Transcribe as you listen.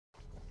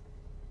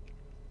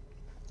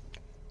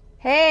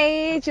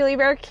Hey, Julie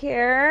Burke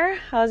here.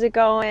 How's it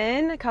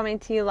going? Coming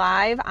to you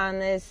live on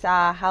this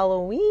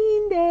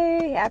Halloween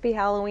day. Happy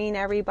Halloween,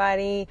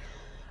 everybody.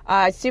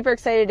 Super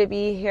excited to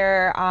be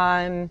here.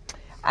 I'm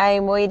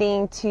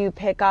waiting to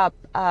pick up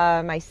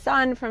my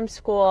son from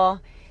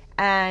school,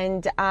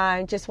 and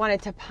just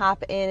wanted to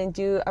pop in and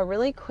do a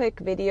really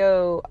quick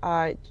video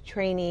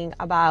training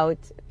about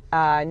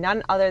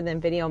none other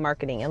than video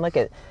marketing. And look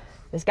at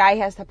this guy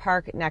has to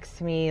park next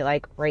to me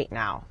like right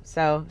now.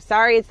 So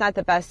sorry it's not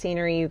the best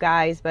scenery, you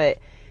guys, but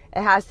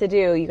it has to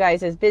do. You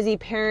guys as busy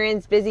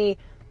parents, busy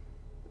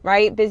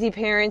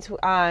parents, we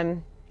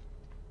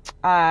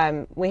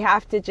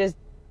have to just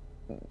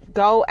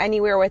go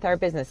anywhere with our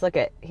business. Look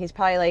at, he's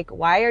probably like,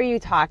 why are you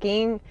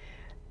talking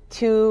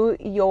to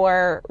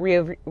your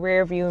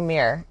rear view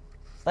mirror?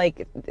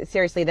 Like,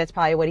 seriously, that's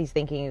probably what he's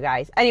thinking, you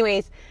guys.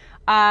 Anyways,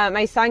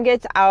 my son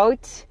gets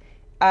out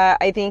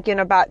I think in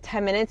about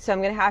 10 minutes, so I'm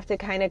going to have to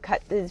kind of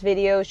cut this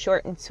video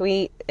short and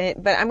sweet,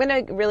 but I'm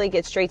going to really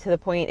get straight to the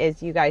point.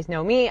 As you guys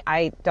know me,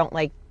 I don't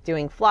like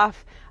doing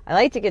fluff. I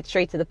like to get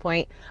straight to the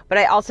point, but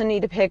I also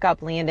need to pick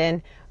up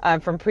Landon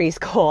from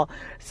preschool,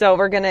 so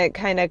we're going to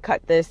kind of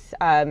cut this,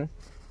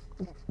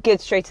 get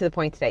straight to the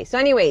point today. So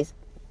anyways,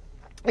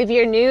 if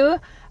you're new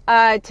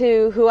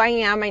to who I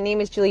am, my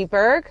name is Julie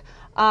Burke.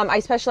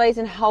 I specialize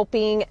in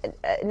helping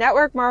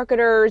network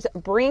marketers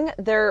bring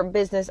their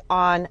business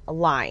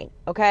online.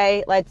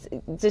 Okay, let's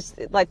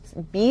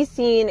be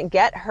seen,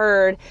 get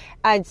heard,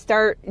 and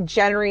start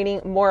generating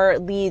more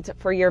leads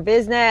for your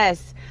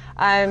business.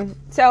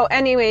 So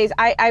anyways,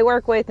 I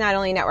work with not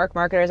only network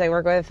marketers, I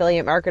work with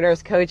affiliate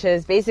marketers,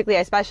 coaches. Basically,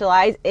 I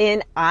specialize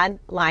in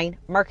online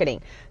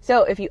marketing.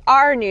 So if you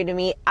are new to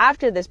me,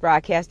 after this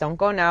broadcast, don't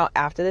go now,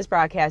 after this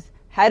broadcast,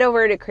 head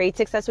over to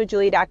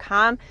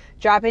createsuccesswithjulie.com,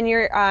 drop in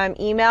your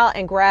email,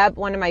 and grab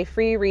one of my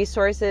free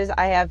resources.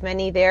 I have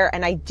many there.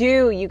 And I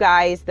do, you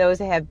guys, those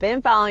that have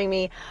been following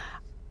me,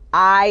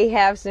 I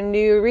have some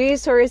new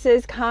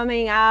resources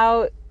coming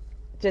out.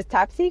 Just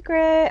top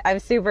secret. I'm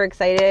super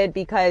excited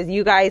because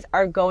you guys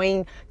are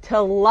going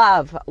to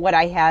love what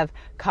I have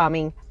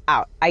coming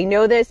out. I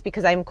know this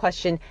because I'm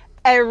questioned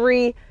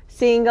every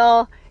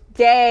single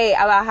day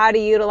about how to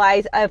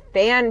utilize a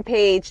fan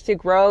page to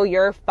grow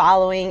your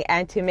following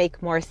and to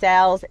make more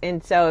sales.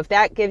 And so if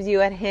that gives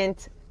you a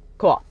hint,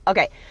 cool.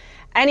 Okay.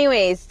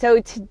 Anyways, so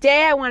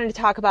today I wanted to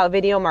talk about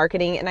video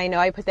marketing, and I know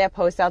I put that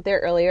post out there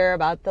earlier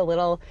about the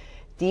little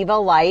Diva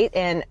light,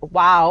 and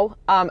wow,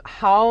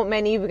 how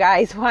many of you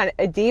guys want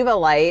a Diva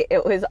light?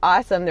 It was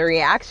awesome, the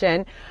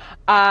reaction.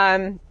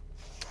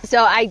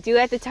 So I do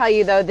have to tell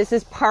you though, this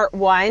is part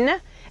 1.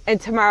 And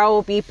tomorrow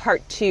will be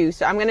part 2.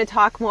 So I'm going to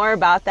talk more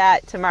about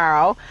that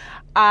tomorrow.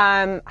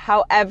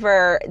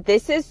 However,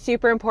 this is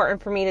super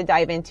important for me to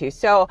dive into.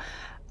 So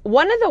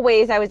one of the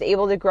ways I was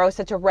able to grow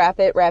such a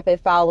rapid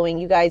following,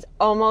 you guys,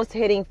 almost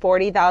hitting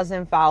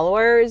 40,000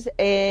 followers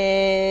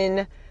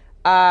in,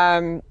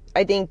 I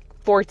think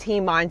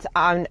 14 months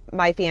on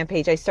my fan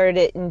page. I started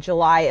it in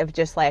July of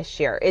just last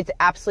year. It's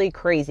absolutely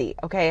crazy,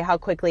 okay, how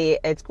quickly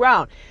it's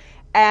grown.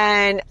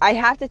 And I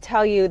have to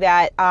tell you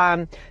that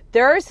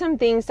there are some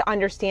things to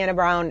understand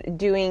around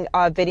doing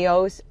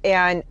videos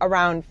and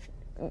around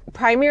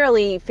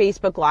primarily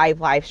Facebook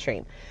live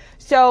stream.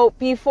 So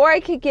before I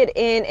could get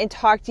in and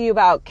talk to you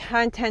about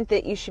content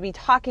that you should be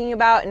talking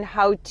about and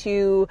how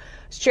to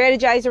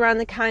strategize around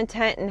the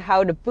content and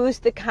how to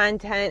boost the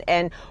content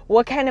and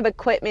what kind of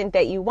equipment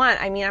that you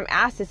want, I mean, I'm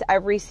asked this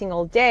every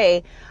single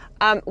day.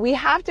 We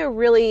have to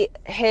really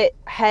hit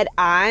head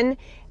on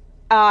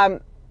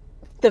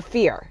the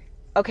fear.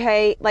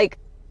 Okay, like,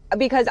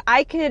 because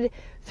I could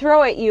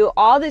throw at you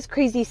all this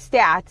crazy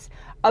stats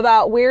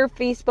about where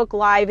Facebook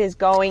Live is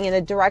going in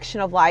the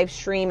direction of live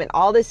stream and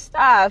all this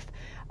stuff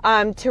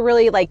to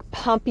really like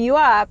pump you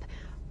up.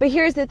 But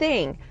here's the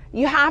thing.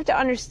 You have to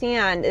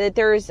understand that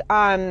there's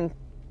a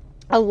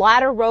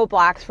lot of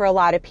roadblocks for a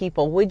lot of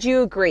people. Would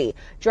you agree?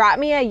 Drop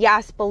me a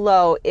yes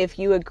below if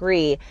you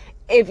agree.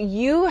 If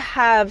you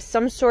have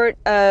some sort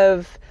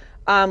of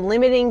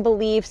limiting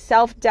belief,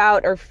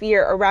 self-doubt, or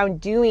fear around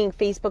doing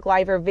Facebook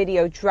Live or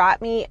video, drop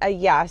me a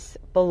yes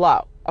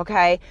below,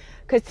 okay?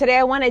 Because today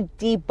I want to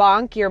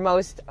debunk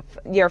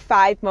your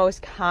 5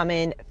 most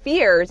common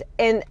fears.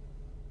 And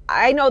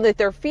I know that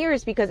they're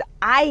fears because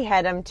I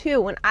had them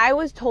too. When I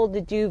was told to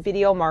do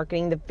video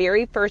marketing, the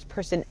very first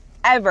person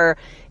ever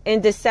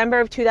in December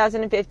of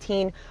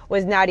 2015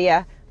 was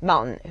Nadia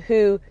Melton,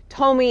 who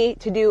told me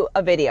to do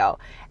a video.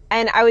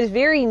 And I was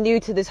very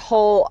new to this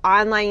whole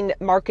online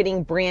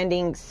marketing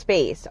branding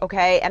space,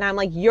 okay? And I'm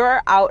like,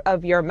 you're out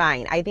of your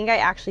mind. I think I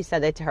actually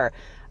said that to her.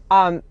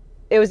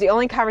 It was the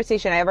only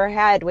conversation I ever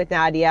had with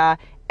Nadia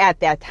at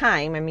that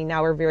time. I mean,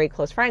 now we're very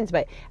close friends,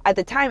 but at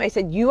the time I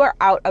said, you are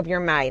out of your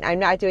mind. I'm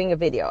not doing a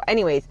video.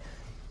 Anyways,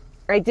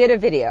 I did a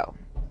video.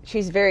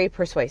 She's very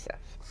persuasive,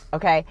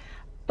 okay?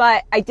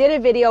 But I did a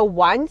video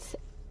once,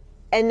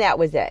 and that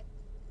was it.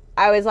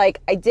 I was like,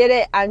 I did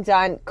it. I'm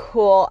done.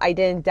 Cool. I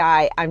didn't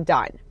die. I'm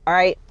done. All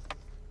right.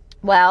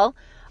 Well,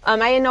 I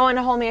had no one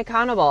to hold me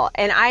accountable.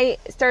 And I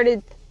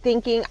started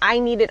thinking I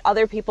needed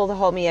other people to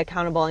hold me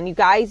accountable. And you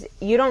guys,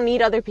 you don't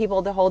need other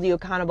people to hold you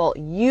accountable.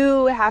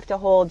 You have to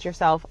hold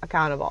yourself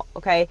accountable,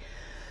 okay?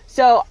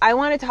 So I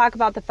want to talk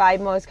about the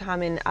 5 most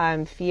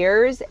common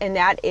fears, and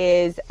that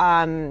is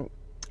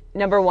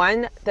number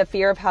 1, the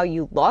fear of how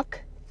you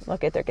look.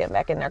 Look at, they're getting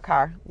back in their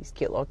car, these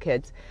cute little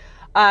kids.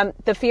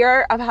 The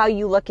fear of how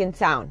you look and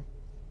sound,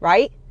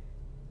 right?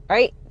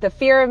 Right? The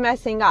fear of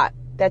messing up.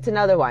 That's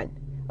another one.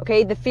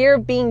 Okay, the fear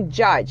of being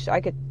judged. I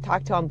could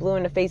talk till I'm blue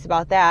in the face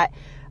about that.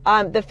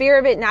 The fear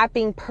of it not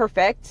being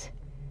perfect,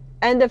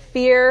 and the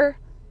fear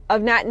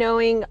of not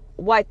knowing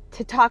what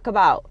to talk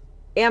about.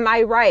 Am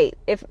I right?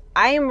 If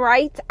I am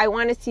right, I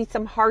want to see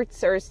some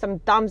hearts or some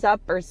thumbs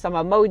up or some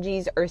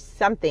emojis or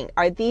something.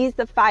 Are these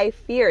the 5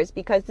 fears?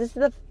 Because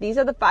these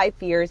are the 5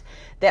 fears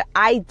that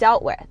I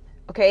dealt with.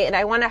 Okay, and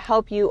I want to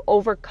help you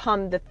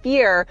overcome the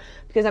fear,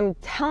 because I'm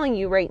telling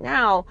you right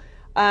now,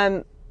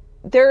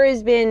 there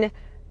has been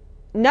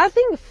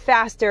nothing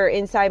faster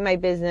inside my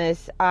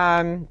business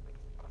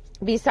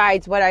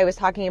besides what I was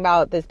talking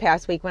about this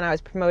past week when I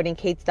was promoting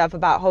Kate's stuff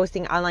about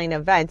hosting online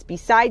events.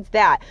 Besides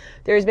that,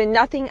 there's been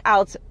nothing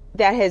else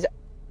that has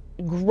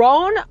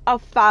grown a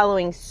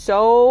following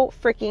so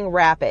freaking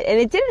rapid. And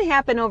it didn't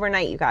happen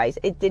overnight, you guys.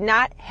 It did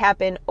not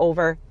happen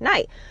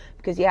overnight,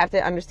 because you have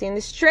to understand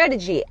the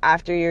strategy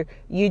after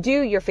you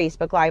do your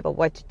Facebook Live of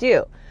what to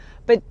do.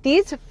 But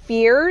these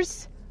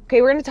fears,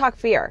 okay, we're going to talk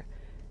fear.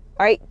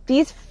 All right,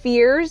 these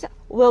fears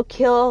will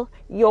kill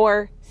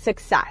your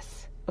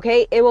success,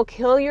 okay? It will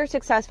kill your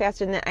success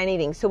faster than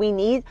anything. So we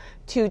need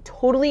to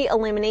totally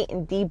eliminate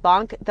and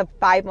debunk the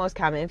 5 most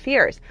common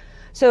fears.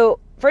 So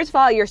first of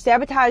all, you're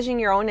sabotaging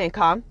your own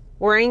income,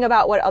 worrying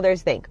about what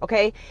others think,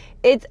 okay?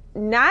 It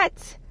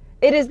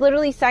is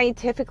literally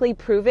scientifically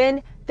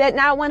proven that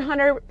not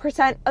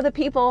 100% of the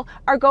people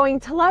are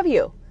going to love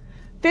you.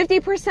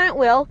 50%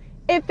 will,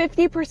 if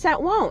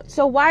 50% won't.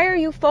 So why are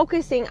you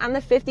focusing on the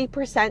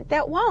 50%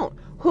 that won't?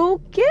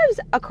 Who gives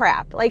a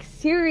crap? Like,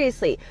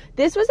 seriously,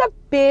 this was a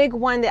big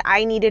one that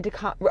I needed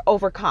to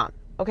overcome,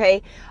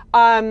 okay?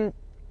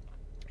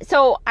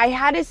 So I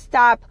had to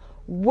stop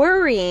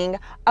worrying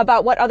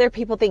about what other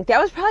people think.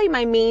 That was probably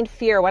my main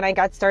fear when I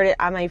got started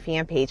on my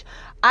fan page.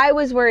 I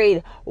was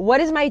worried,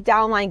 what is my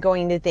downline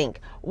going to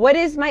think? What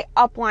is my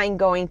upline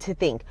going to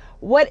think?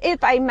 What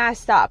if I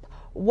messed up?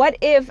 What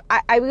if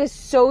I was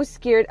so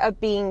scared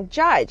of being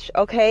judged,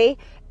 okay?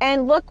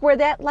 And look where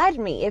that led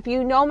me. If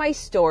you know my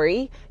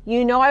story,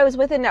 you know I was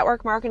with a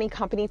network marketing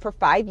company for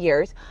 5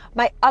 years.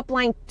 My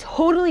upline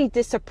totally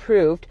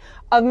disapproved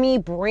of me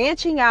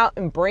branching out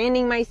and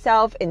branding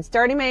myself and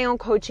starting my own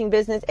coaching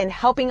business and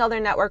helping other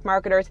network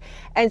marketers.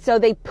 And so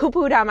they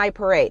poo-pooed on my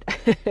parade.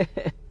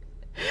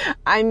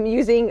 I'm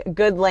using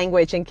good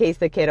language in case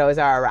the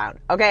kiddos are around,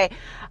 okay?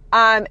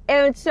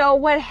 And so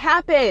what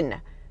happened?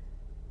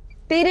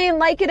 They didn't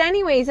like it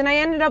anyways, and I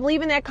ended up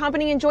leaving that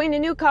company and joining a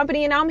new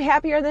company, and now I'm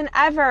happier than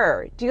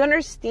ever. Do you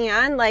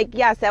understand? Like,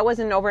 yes, that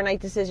wasn't an overnight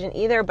decision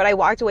either, but I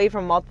walked away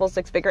from multiple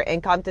 6-figure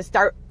income to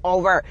start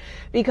over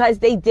because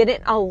they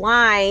didn't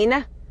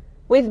align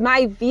with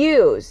my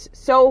views.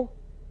 So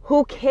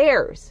who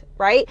cares,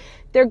 right?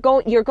 You're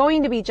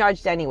going to be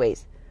judged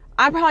anyways.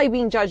 I'm probably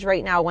being judged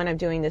right now when I'm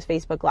doing this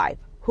Facebook Live.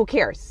 Who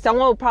cares?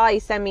 Someone will probably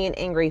send me an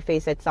angry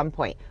face at some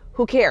point.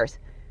 Who cares?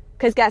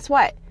 Because guess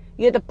what?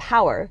 You have the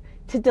power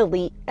to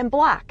delete and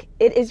block.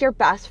 It is your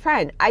best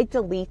friend. I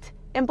delete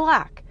and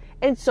block.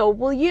 And so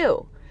will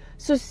you.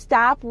 So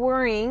stop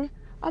worrying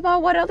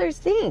about what others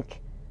think.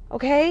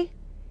 Okay?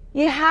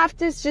 You have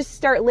to just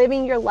start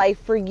living your life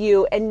for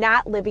you and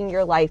not living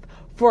your life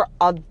for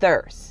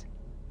others.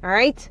 All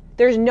right?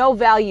 There's no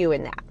value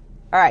in that.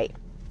 All right.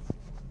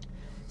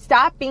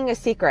 Stop being a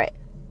secret.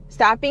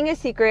 Stop being a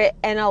secret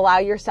and allow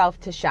yourself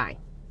to shine.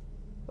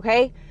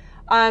 Okay?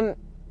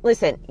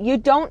 Listen, you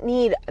don't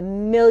need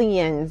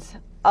millions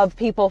of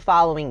people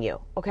following you,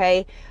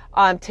 okay,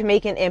 to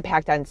make an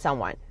impact on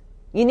someone.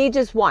 You need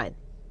just one.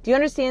 Do you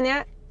understand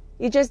that?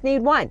 You just need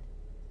one.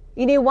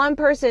 You need one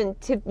person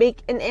to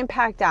make an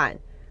impact on.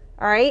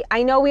 All right?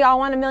 I know we all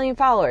want 1 million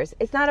followers.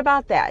 It's not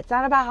about that. It's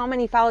not about how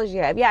many followers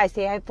you have. Yeah, I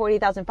say I have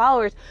 40,000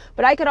 followers,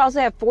 but I could also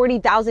have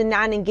 40,000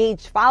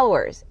 non-engaged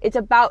followers. It's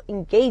about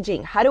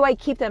engaging. How do I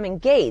keep them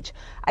engaged?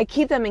 I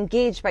keep them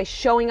engaged by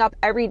showing up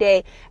every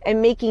day and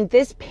making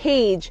this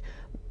page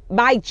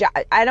my job.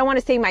 I don't want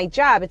to say my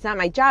job. It's not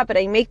my job, but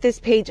I make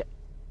this page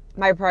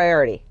my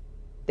priority.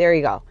 There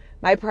you go.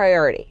 My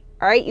priority.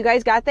 All right. You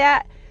guys got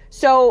that?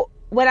 So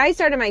when I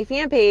started my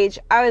fan page,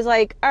 I was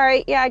like, all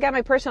right, yeah, I got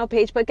my personal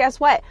page, but guess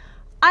what?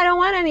 I don't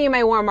want any of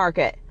my warm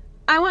market.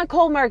 I want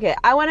cold market.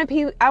 I want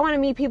to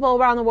meet people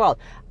around the world.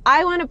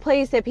 I want a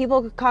place that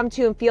people could come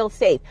to and feel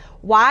safe.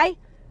 Why?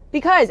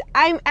 Because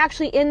I'm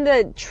actually in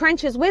the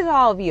trenches with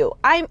all of you.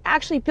 I'm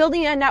actually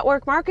building a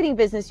network marketing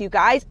business, you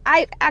guys.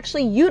 I've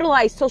actually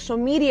utilized social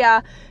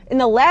media in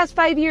the last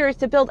 5 years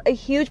to build a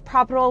huge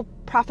profitable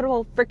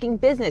freaking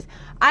business.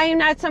 I am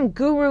not some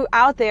guru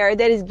out there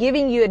that is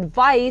giving you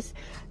advice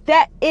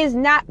that is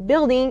not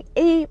building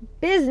a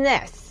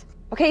business.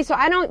 Okay, so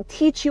I don't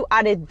teach you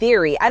out of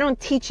theory. I don't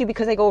teach you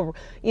because I go,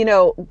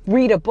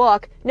 read a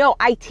book. No,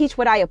 I teach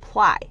what I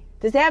apply.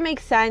 Does that make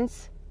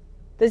sense?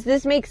 Does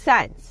this make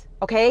sense?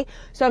 Okay,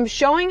 so I'm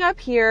showing up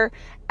here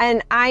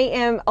and I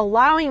am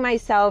allowing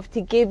myself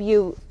to give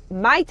you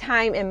my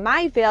time and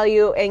my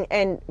value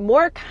and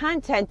more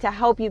content to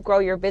help you grow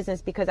your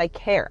business because I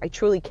care. I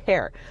truly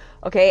care.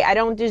 Okay, I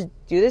don't just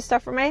do this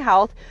stuff for my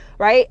health,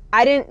 right?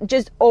 I didn't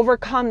just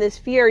overcome this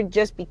fear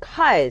just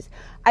because.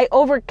 I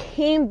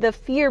overcame the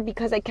fear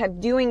because I kept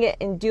doing it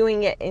and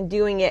doing it and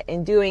doing it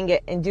and doing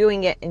it and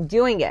doing it and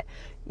doing it.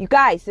 You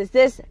guys, does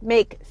this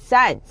make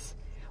sense?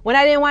 When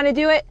I didn't want to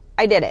do it,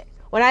 I did it.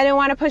 When I didn't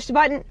want to push the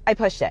button, I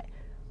pushed it.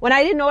 When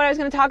I didn't know what I was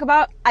going to talk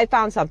about, I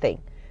found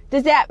something.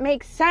 Does that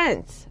make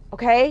sense?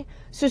 Okay?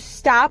 So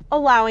stop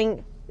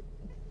allowing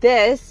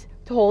this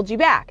to hold you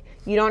back.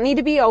 You don't need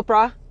to be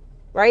Oprah,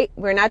 right?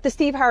 We're not the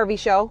Steve Harvey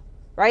show,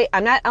 right?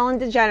 I'm not Ellen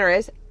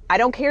DeGeneres. I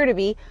don't care to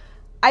be.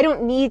 I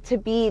don't need to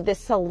be the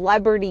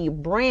celebrity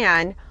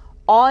brand.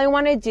 All I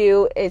want to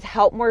do is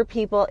help more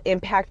people,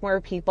 impact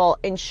more people,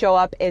 and show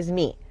up as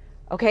me.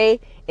 Okay?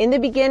 In the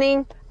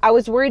beginning, I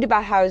was worried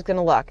about how I was going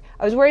to look.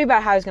 I was worried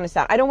about how I was going to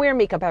sound. I don't wear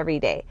makeup every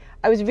day.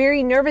 I was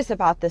very nervous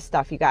about this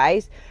stuff, you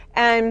guys.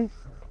 And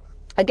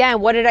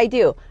again, what did I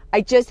do?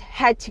 I just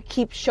had to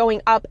keep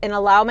showing up and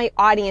allow my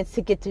audience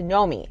to get to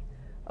know me.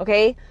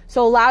 Okay?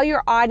 So allow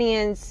your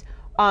audience,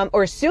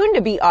 or soon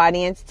to be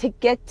audience, to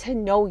get to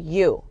know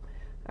you.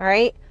 All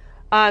right?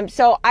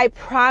 So I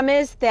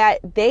promise that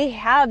they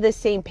have the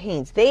same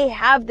pains. They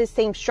have the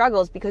same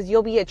struggles because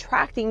you'll be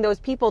attracting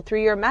those people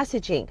through your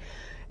messaging,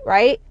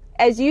 right?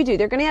 As you do.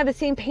 They're going to have the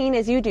same pain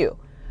as you do.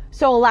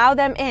 So allow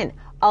them in.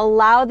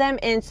 Allow them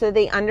in so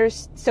they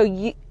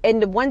understand.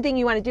 And the one thing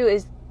you want to do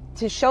is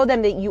to show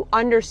them that you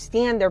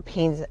understand their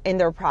pains and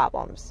their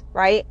problems,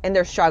 right? And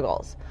their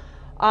struggles.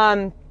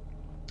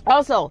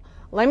 Also,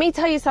 let me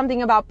tell you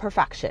something about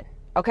perfection,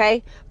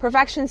 okay?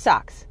 Perfection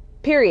sucks,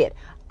 period.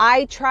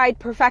 I tried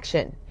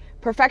perfection.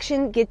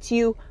 Perfection gets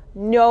you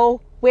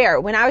nowhere.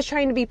 When I was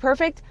trying to be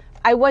perfect,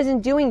 I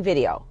wasn't doing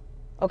video,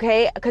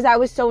 okay? Because I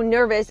was so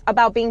nervous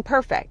about being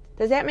perfect.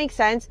 Does that make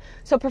sense?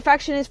 So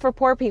perfection is for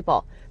poor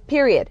people,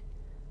 period.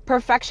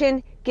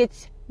 Perfection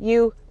gets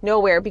you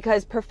nowhere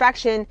because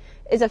perfection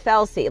is a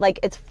fallacy. Like,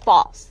 it's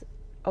false,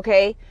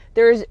 okay?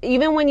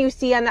 Even when you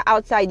see on the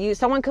outside,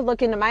 someone could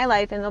look into my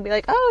life and they'll be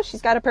like, oh,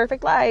 she's got a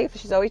perfect life.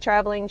 She's always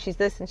traveling. She's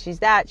this and she's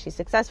that. She's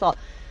successful.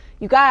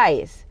 You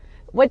guys,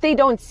 what they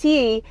don't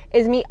see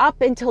is me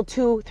up until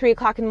 2, 3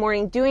 o'clock in the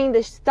morning doing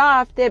the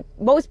stuff that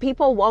most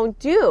people won't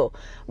do.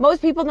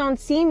 Most people don't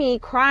see me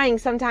crying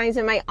sometimes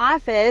in my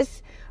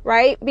office,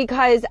 right?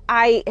 Because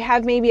I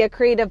have maybe a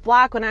creative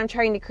block when I'm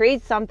trying to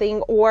create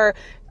something or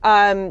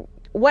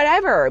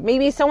whatever.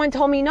 Maybe someone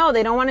told me no,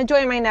 they don't want to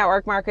join my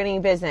network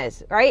marketing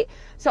business, right?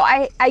 So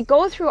I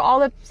go through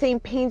all the same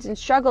pains and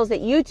struggles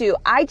that you do.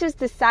 I just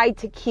decide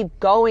to keep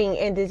going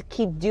and to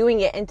keep doing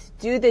it and to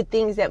do the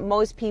things that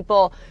most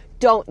people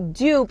don't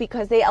do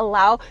because they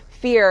allow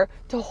fear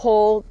to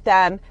hold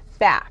them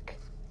back.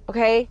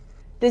 Okay?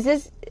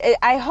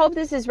 I hope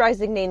this is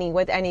resonating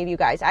with any of you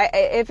guys.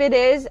 If it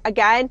is,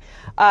 again,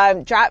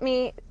 give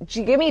me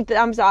a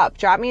thumbs up,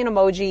 drop me an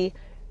emoji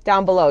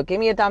down below. Give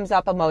me a thumbs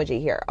up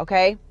emoji here.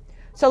 Okay?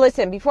 So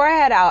listen, before I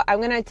head out, I'm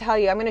going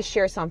to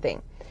share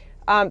something.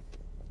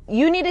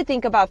 You need to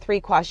think about 3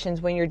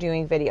 questions when you're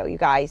doing video, you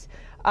guys.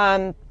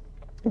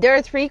 There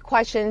are 3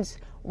 questions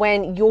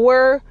when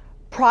your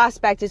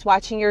prospect is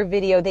watching your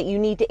video that you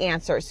need to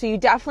answer. So you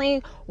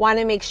definitely want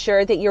to make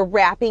sure that you're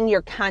wrapping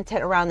your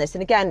content around this.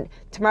 And again,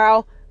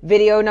 tomorrow,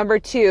 video number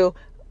 2,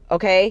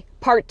 okay?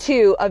 Part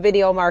 2 of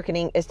video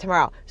marketing is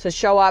tomorrow. So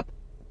show up,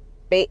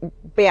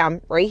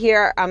 bam, right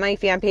here on my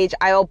fan page.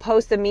 I'll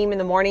post a meme in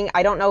the morning.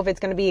 I don't know if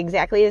it's going to be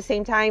exactly the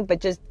same time, but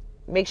just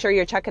make sure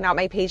you're checking out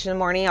my page in the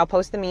morning. I'll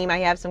post the meme. I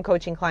have some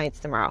coaching clients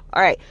tomorrow.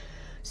 All right.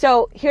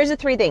 So here's the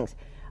 3 things.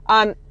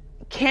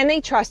 Can they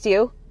trust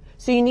you?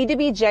 So you need to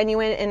be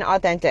genuine and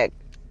authentic.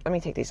 Let me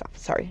take these off.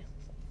 Sorry,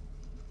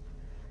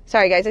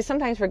 guys. I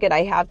sometimes forget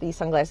I have these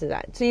sunglasses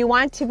on. So you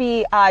want to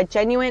be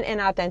genuine and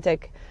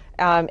authentic.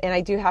 And I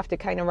do have to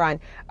kind of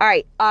run. All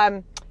right.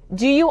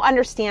 Do you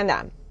understand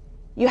them?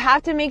 You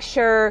have to make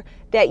sure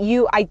that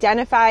you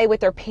identify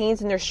with their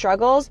pains and their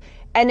struggles.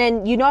 And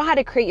then you know how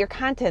to create your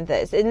content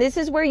And this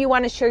is where you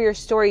want to share your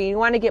story. You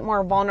want to get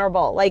more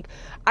vulnerable. Like,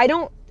 I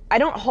don't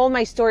hold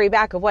my story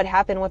back of what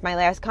happened with my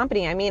last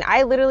company. I mean,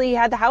 I literally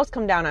had the house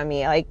come down on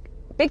me, like,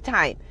 big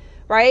time,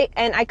 right?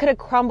 And I could have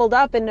crumbled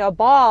up into a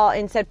ball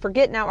and said,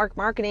 forget network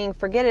marketing,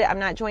 forget it, I'm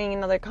not joining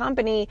another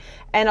company,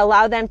 and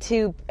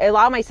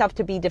allow myself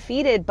to be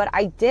defeated, but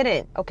I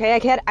didn't, okay?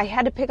 I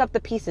had to pick up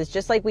the pieces,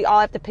 just like we all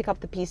have to pick up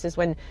the pieces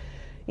when,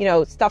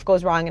 stuff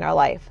goes wrong in our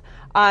life.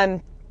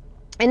 And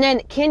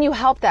then, can you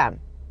help them,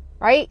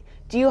 right?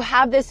 Do you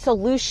have this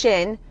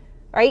solution,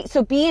 right?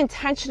 So be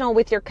intentional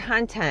with your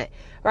content,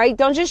 right?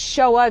 Don't just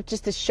show up to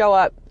do a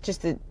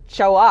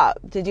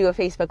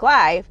Facebook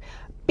Live.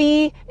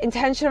 Be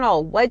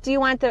intentional. What do you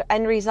want the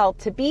end result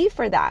to be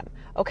for them?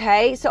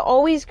 Okay? So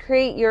always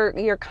create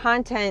your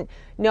content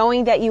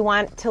knowing that you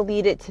want to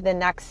lead it to the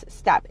next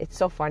step. It's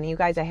so funny, you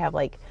guys.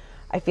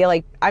 I feel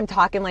like I'm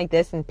talking like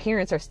this and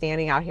parents are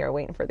standing out here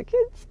waiting for the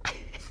kids.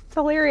 It's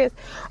hilarious.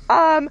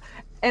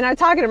 And I'm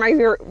talking to my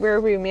rear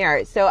view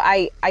mirror. So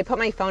I put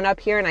my phone up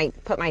here and I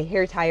put my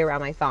hair tie around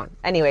my phone.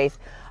 Anyways,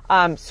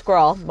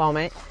 scroll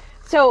moment.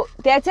 So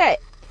that's it.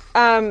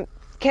 Can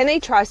they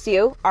trust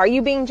you? Are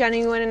you being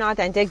genuine and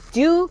authentic?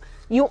 Do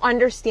you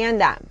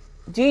understand them?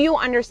 Do you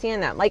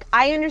understand them? Like,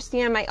 I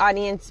understand my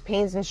audience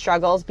pains and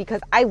struggles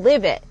because I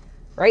live it,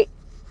 right?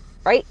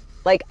 Right?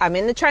 Like, I'm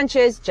in the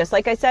trenches, just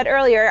like I said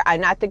earlier. I'm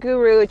not the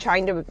guru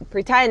trying to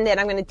pretend that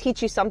I'm going to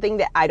teach you something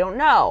that I don't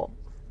know,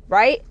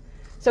 right?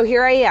 So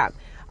here I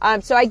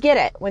am. So I get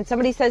it. When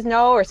somebody says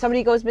no, or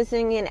somebody goes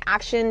missing in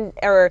action,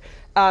 or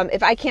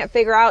if I can't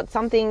figure out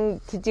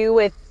something to do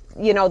with,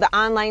 the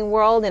online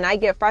world and I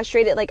get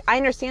frustrated, like, I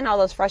understand all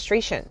those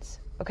frustrations,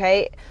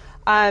 okay?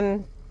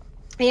 And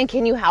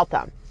can you help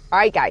them? All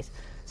right, guys.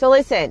 So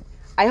listen,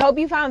 I hope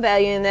you found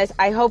value in this.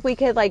 I hope we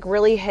could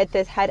really hit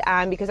this head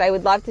on, because I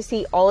would love to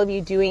see all of you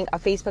doing a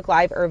Facebook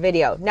Live or a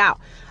video. Now,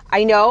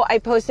 I know I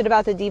posted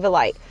about the Diva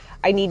Light.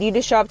 I need you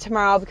to show up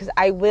tomorrow, because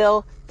I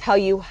will tell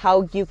you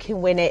how you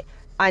can win it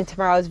on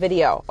tomorrow's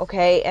video,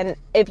 okay? And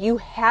if you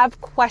have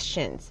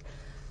questions,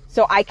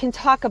 so I can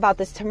talk about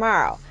this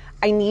tomorrow,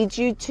 I need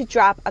you to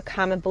drop a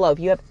comment below. If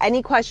you have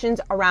any questions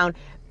around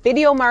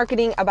video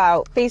marketing,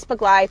 about Facebook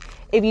Live,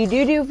 if you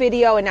do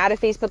video and not a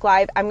Facebook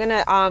Live, I'm going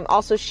to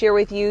also share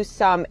with you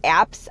some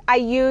apps I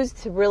use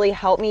to really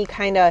help me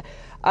kind of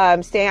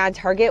stay on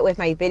target with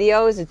my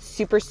videos. It's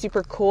super,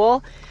 super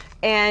cool.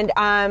 And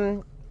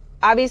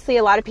obviously,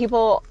 a lot of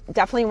people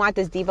definitely want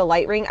this Diva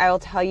Light ring. I will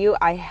tell you,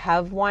 I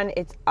have one.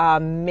 It's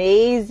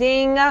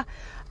amazing.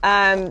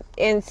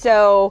 And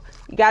so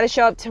you got to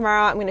show up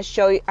tomorrow. I'm going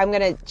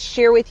to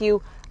share with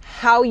you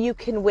how you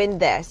can win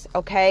this.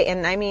 Okay.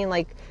 And I mean,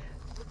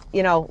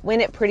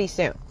 win it pretty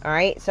soon. All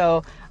right.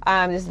 So,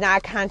 this is not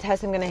a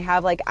contest. I'm going to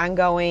have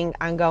ongoing.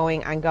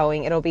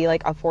 It'll be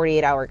like a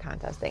 48-hour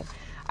contest thing.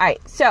 All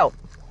right. So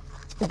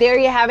there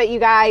you have it, you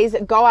guys.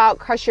 Go out,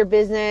 crush your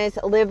business,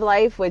 live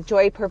life with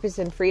joy, purpose,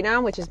 and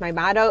freedom, which is my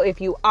motto. If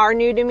you are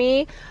new to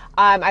me,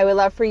 I would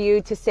love for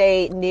you to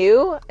say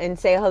new and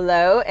say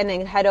hello, and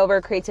then head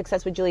over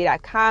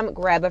createsuccesswithjulie.com,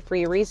 grab a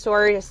free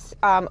resource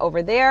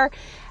over there.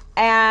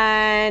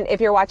 And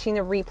if you're watching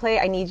the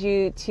replay, I need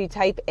you to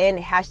type in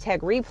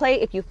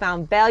 #replay. If you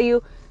found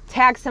value,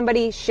 tag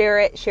somebody, share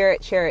it.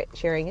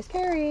 Sharing is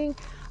caring.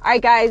 All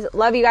right, guys.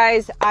 Love you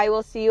guys. I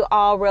will see you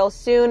all real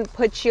soon.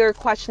 Put your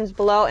questions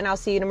below, and I'll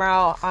see you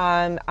tomorrow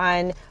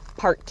on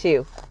part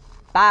 2.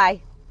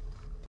 Bye.